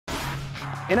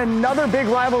In another big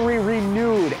rivalry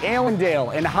renewed, Allendale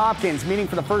and Hopkins meeting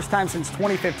for the first time since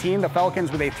 2015. The Falcons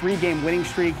with a 3-game winning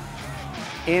streak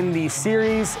in the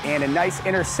series and a nice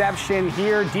interception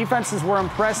here. Defenses were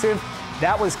impressive.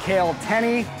 That was Cale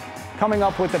Tenney coming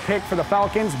up with the pick for the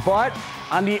Falcons. But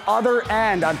on the other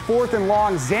end, on 4th and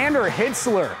long, Xander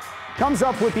Hitzler comes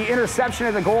up with the interception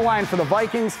at the goal line for the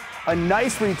Vikings. A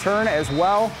nice return as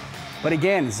well. But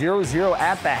again, 0-0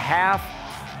 at the half.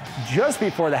 Just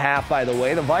before the half, by the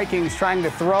way, the Vikings trying to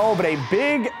throw, but a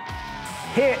big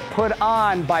hit put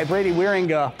on by Brady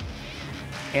Wieringa,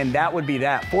 and that would be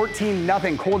that.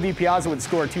 14-0. Cole DiPiazza would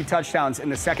score 2 touchdowns in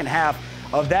the second half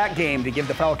of that game to give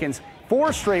the Falcons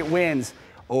 4 straight wins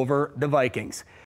over the Vikings.